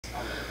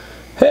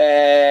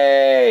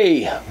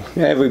Hey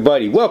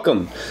everybody,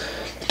 welcome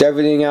to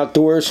Everything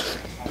Outdoors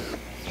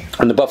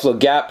on the Buffalo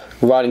Gap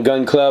Rod and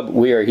Gun Club.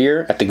 We are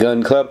here at the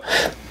Gun Club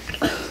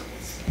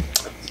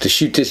to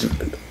shoot this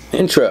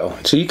intro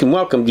so you can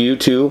welcome you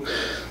to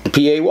the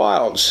PA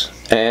Wilds,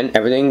 and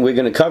everything we're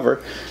going to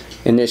cover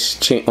in this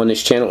on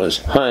this channel is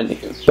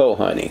hunting, bow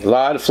hunting, a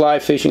lot of fly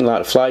fishing, a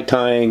lot of fly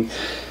tying,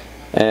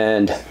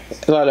 and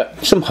a lot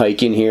of some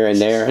hiking here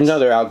and there, and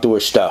other outdoor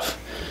stuff,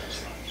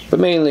 but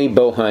mainly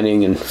bow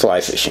hunting and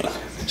fly fishing.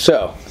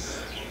 So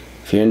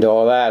if you're into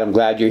all that, I'm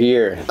glad you're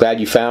here, glad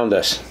you found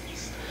us.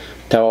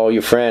 Tell all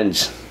your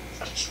friends,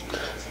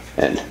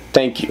 and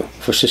thank you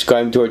for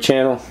subscribing to our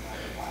channel.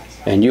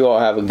 And you all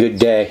have a good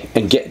day,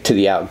 and get to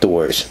the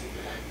outdoors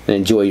and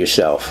enjoy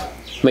yourself.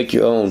 Make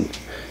your own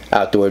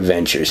outdoor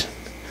adventures,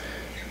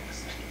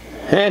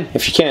 and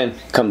if you can,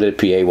 come to the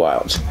PA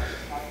Wilds.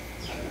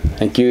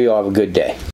 Thank you. You all have a good day.